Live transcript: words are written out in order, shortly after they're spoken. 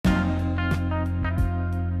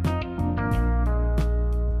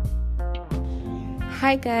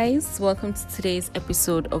Hi guys, welcome to today's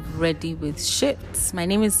episode of Ready with Shifts. My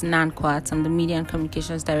name is Nan Kwat. I'm the Media and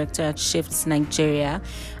Communications Director at Shifts Nigeria,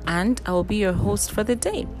 and I will be your host for the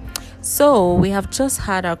day. So we have just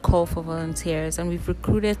had our call for volunteers and we've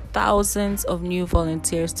recruited thousands of new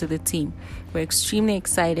volunteers to the team. We're extremely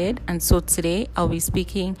excited, and so today I'll be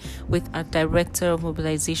speaking with our Director of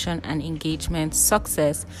Mobilization and Engagement,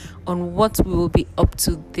 Success, on what we will be up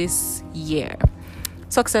to this year.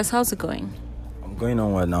 Success, how's it going? Going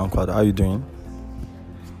on well now, Kwad. How are you doing?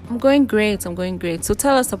 I'm going great. So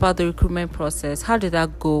tell us about the recruitment process. How did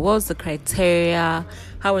that go? What was the criteria?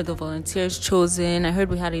 How were the volunteers chosen? I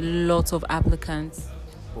heard we had a lot of applicants.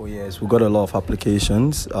 Oh yes, we got a lot of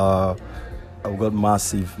applications. We got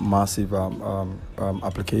massive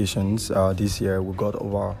applications this year. We got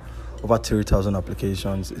over 3,000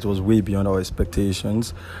 applications. It was way beyond our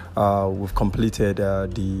expectations. We've completed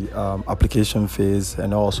the application phase,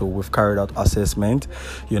 and also we've carried out assessment.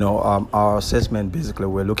 Our assessment, basically,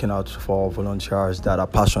 we're looking out for volunteers that are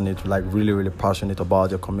passionate, like really passionate about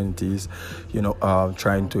their communities,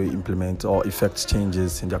 trying to implement or effect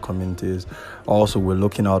changes in their communities. Also, we're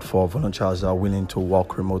looking out for volunteers that are willing to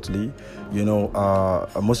work remotely.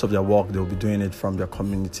 Most of their work, they'll be doing it from their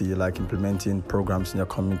community, like implementing programs in their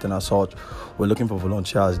community and as such. We're looking for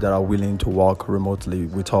volunteers that are willing to work remotely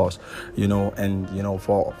with us,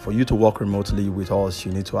 for you to work remotely with us,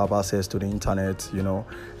 you need to have access to the internet,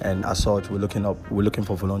 and as such, we're looking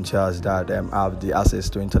for volunteers that have the access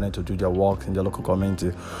to internet to do their work in their local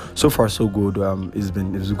community. So far, so good. It's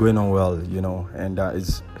going on well, and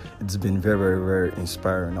it's been very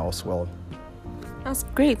inspiring as well. That's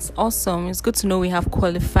great. Awesome. It's good to know we have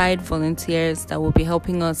qualified volunteers that will be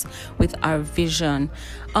helping us with our vision.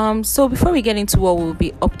 So before we get into what we'll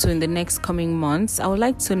be up to in the next coming months, I would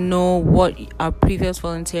like to know what our previous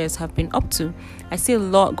volunteers have been up to. I see a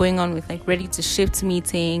lot going on with Ready to Shift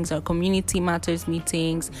meetings or Community Matters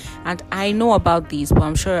meetings, and I know about these, but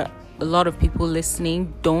I'm sure a lot of people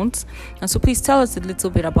listening don't. And so please tell us a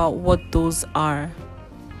little bit about what those are.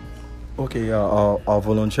 Okay, our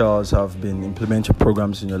volunteers have been implementing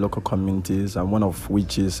programs in your local communities, and one of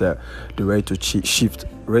which is the Ready to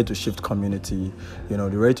Shift community. The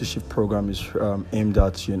Ready to Shift program is aimed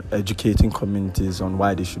at educating communities on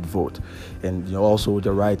why they should vote, and also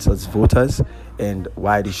the rights as voters, and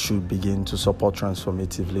why they should begin to support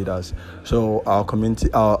transformative leaders. So our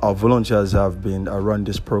volunteers have been run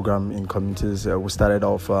this program in communities. We started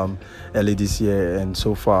off early this year, and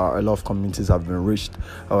so far a lot of communities have been reached.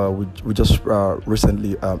 We just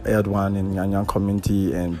recently aired one in Yanyan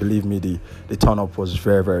community, and believe me, the turn-up was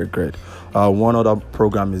very great. One other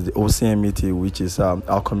program is the OCM meeting, which is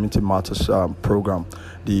our Community Matters program.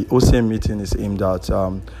 The OCM meeting is aimed at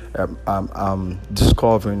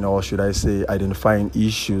discovering, or should I say, identifying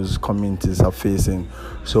issues communities are facing.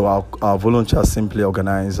 So our volunteers simply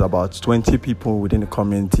organize about 20 people within the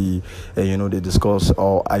community, and they discuss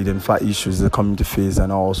or identify issues the community face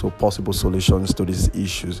and also possible solutions to these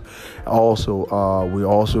issues. Also, we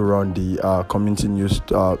also run the community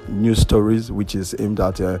news stories, which is aimed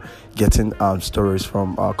at getting stories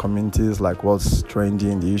from our communities, like what's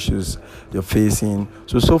trending, the issues they're facing.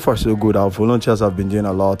 So far so good. Our volunteers have been doing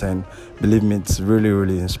a lot, and believe me, it's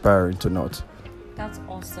really inspiring to note. That's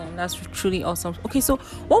awesome. That's truly awesome. Okay, so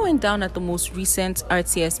what went down at the most recent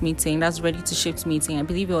RTS meeting? That's Ready to Shift meeting. I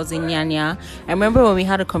believe it was in Nyanya. I remember when we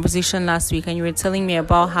had a conversation last week and you were telling me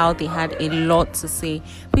about how they had a lot to say.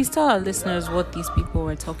 Please tell our listeners what these people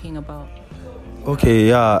were talking about. Okay,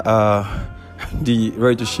 the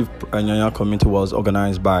Ready to Shift Nyanya committee was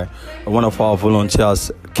organized by one of our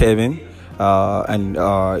volunteers, Kevin. And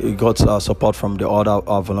it got support from the other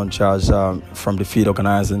volunteers from the field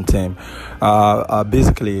organizing team.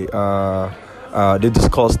 Basically, they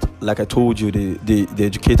discussed, like I told you, they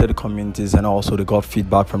educated the communities, and also they got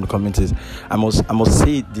feedback from the communities. I must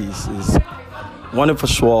say this is one for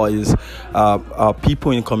sure is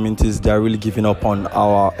people in communities, they are really giving up on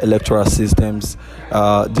our electoral systems.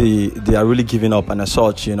 They are really giving up, and as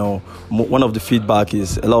such, one of the feedback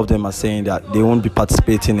is a lot of them are saying that they won't be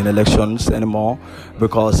participating in elections anymore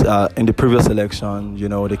because in the previous election,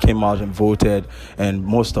 they came out and voted, and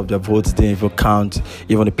most of their votes didn't even count.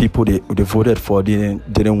 Even the people they voted for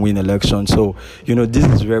didn't win elections. So this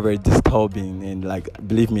is very disturbing, and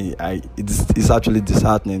believe me, it's actually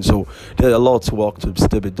disheartening. So there's a lot of work to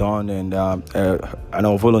still be done, and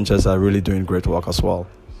our volunteers are really doing great work as well.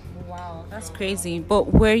 Wow, that's crazy.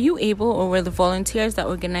 But were you able, or were the volunteers that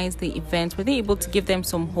organized the event, were they able to give them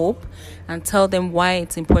some hope and tell them why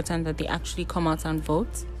it's important that they actually come out and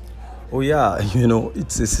vote? Oh yeah,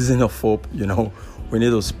 it's a season of hope. We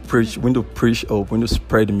need to preach hope. We need to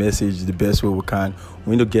spread the message the best way we can.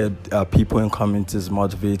 We need to get people in communities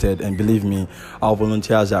motivated. And believe me, our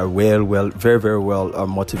volunteers are very, very well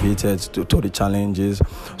motivated to the challenges.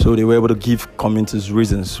 So they were able to give communities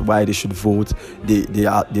reasons why they should vote.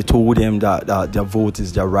 They told them that their vote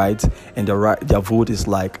is their right, and their vote is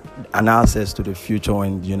like an access to the future.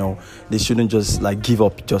 And they shouldn't just like give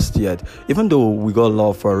up just yet. Even though we got a lot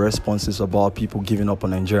of responses about people giving up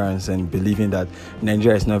on Nigerians and believing that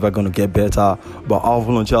Nigeria is never going to get better, but our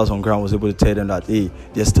volunteers on ground was able to tell them that, hey,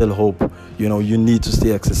 there's still hope. You need to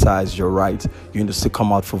stay exercise your right. You need to still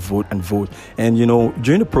come out for vote. And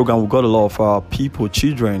during the program, we got a lot of people,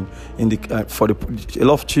 children in the a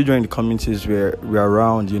lot of children in the communities were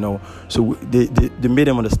around. So they made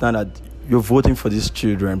them understand that you're voting for these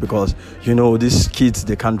children because these kids,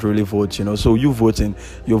 they can't really vote. So you're voting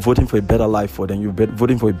for a better life for them. You're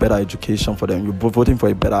voting for a better education for them. You're voting for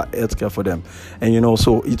a better healthcare for them. And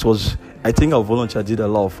so it was, I think our volunteer did a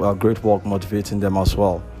lot of great work motivating them as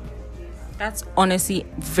well. That's honestly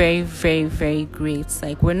very, very, very great.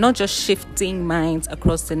 Like, we're not just shifting minds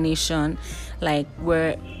across the nation, like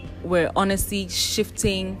we're honestly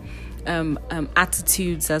shifting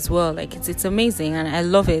attitudes as well. Like, it's amazing, and I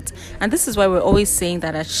love it. And this is why we're always saying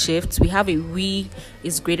that at Shift we have a we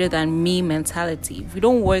is greater than me mentality. If we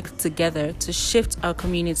don't work together to shift our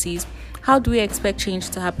communities, how do we expect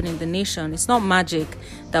change to happen in the nation? It's not magic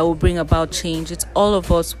that will bring about change. It's all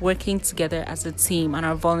of us working together as a team, and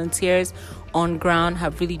our volunteers on ground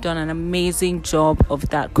have really done an amazing job of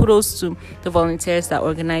that. Kudos to the volunteers that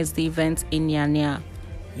organized the event in Nyanya.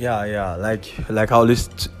 Yeah. Like I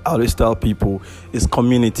always tell people, it's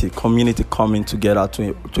community coming together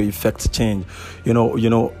to effect change.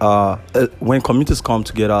 When communities come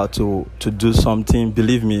together to do something,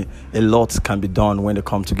 believe me, a lot can be done when they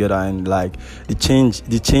come together. And like the change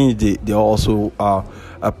they also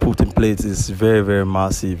are put in place is very, very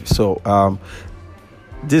massive. So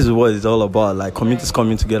this is what it's all about. Like communities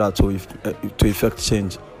coming together to effect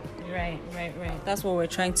change. Right. That's what we're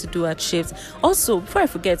trying to do at Shift. Also, before I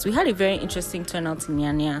forget, we had a very interesting turnout in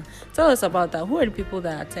Nyanya. Tell us about that. Who are the people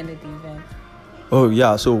that attended the event? Oh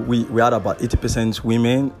yeah, so we had about 80%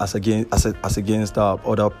 women as against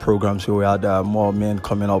other programs. So we had more men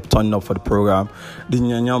turning up for the program. The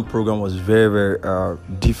Nyanya program was very, very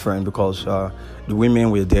different because the women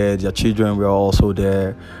were there, their children were also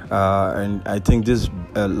there, and I think this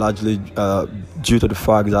largely due to the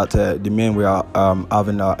fact that the men were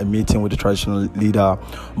having a meeting with the traditional leader.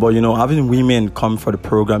 But having women come for the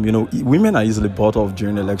program, women are easily bought off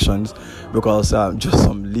during elections because just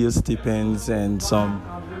some little stipends and some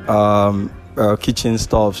kitchen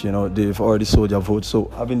stuffs, they've already sold their vote. So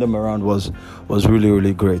having them around was really,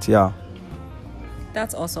 really great. Yeah.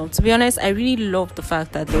 That's awesome. To be honest, I really love the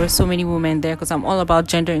fact that there were so many women there, because I'm all about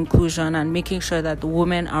gender inclusion and making sure that the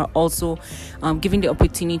women are also given the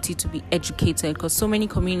opportunity to be educated, because so many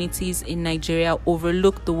communities in Nigeria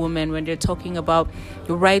overlook the women when they're talking about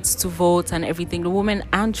the rights to vote and everything. The women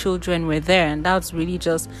and children were there, and that's really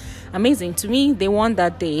just amazing. To me, they won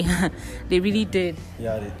that day. They really did.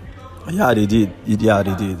 Yeah, they did.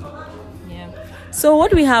 So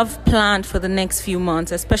what do we have planned for the next few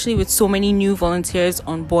months, especially with so many new volunteers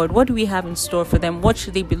on board? What do we have in store for them? What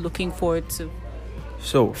should they be looking forward to?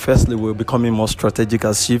 So firstly, we're becoming more strategic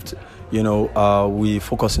as Shift. We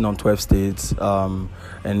focusing on 12 states,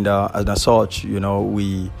 and as such,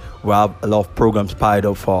 we have a lot of programs piled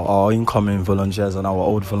up for our incoming volunteers and our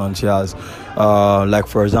old volunteers. Like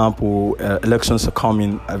for example, elections are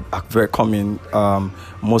coming,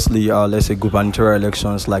 mostly let's say gubernatorial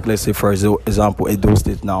elections. Like let's say for example, Edo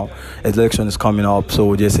State now, election is coming up,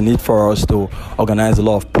 so there's a need for us to organize a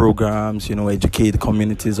lot of programs. Educate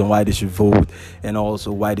communities on why they should vote and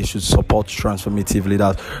also why they should support transformative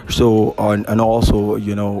leaders. So and also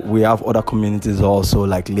we have other communities also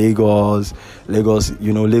like Lagos. Lagos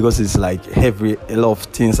is like a lot of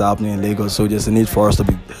things are happening in Lagos, so there's a need for us to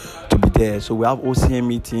be there. So we have OCM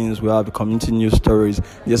meetings, we have community news stories.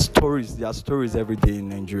 There are stories every day in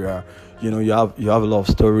Nigeria. You have a lot of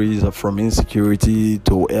stories from insecurity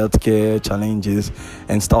to healthcare challenges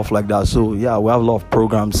and stuff like that. So yeah, we have a lot of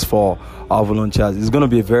programs for our volunteers. It's going to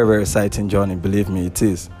be a very, very exciting journey, believe me, it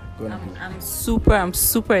is. I'm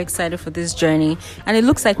super excited for this journey, and it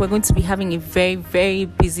looks like we're going to be having a very, very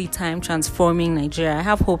busy time transforming Nigeria. I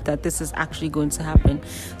have hope that this is actually going to happen.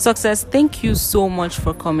 Success, thank you so much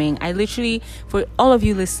for coming. I literally, for all of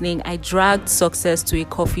you listening, I dragged Success to a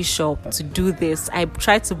coffee shop to do this. I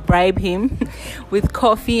tried to bribe him with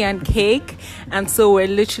coffee and cake, and so we're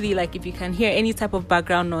literally like, if you can hear any type of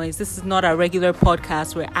background noise, this is not a regular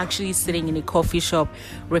podcast. We're actually sitting in a coffee shop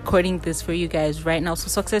recording this for you guys right now. So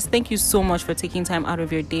Success, thank you so much for taking time out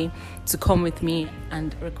of your day to come with me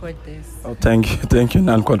and record this. Oh, thank you,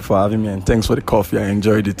 Nankwan, for having me, and thanks for the coffee. I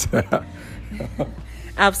enjoyed it.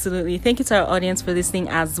 Absolutely. Thank you to our audience for listening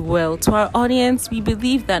as well. To our audience, we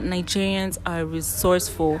believe that Nigerians are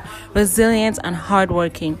resourceful, resilient, and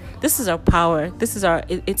hardworking. This is our power.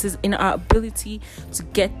 It is in our ability to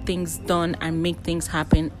get things done and make things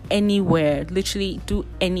happen anywhere, literally do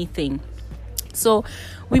anything. So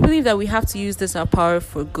we believe that we have to use this our power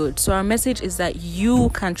for good. So our message is that you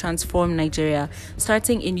can transform Nigeria,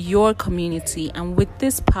 starting in your community. And with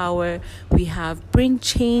this power we have, bring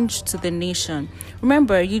change to the nation.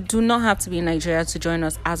 Remember, you do not have to be in Nigeria to join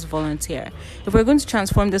us as volunteer. If we're going to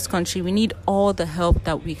transform this country, we need all the help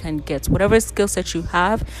that we can get. Whatever skill set you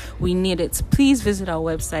have, we need it. Please visit our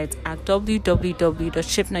website at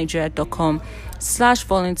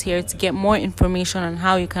www.shiftnigeria.com/volunteer to get more information on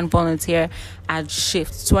how you can volunteer at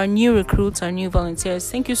Shift. To our new recruits, our new volunteers,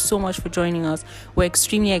 thank you so much for joining us. We're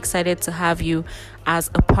extremely excited to have you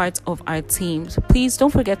as a part of our team. So please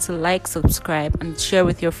don't forget to like, subscribe, and share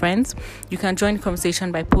with your friends. You can join the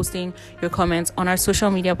conversation by posting your comments on our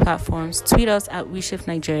social media platforms. Tweet us at We Shift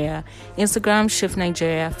Nigeria, Instagram Shift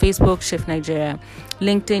Nigeria, Facebook Shift Nigeria,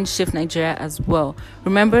 LinkedIn Shift Nigeria as well.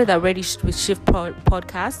 Remember that Ready with Shift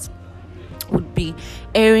podcast would be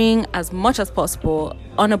airing as much as possible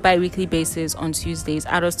on a bi-weekly basis on Tuesdays.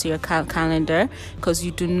 Add us to your calendar because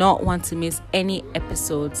you do not want to miss any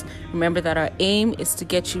episodes. Remember that our aim is to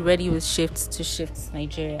get you ready with shifts to Shifts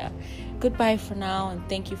Nigeria. Goodbye for now, and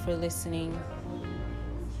thank you for listening.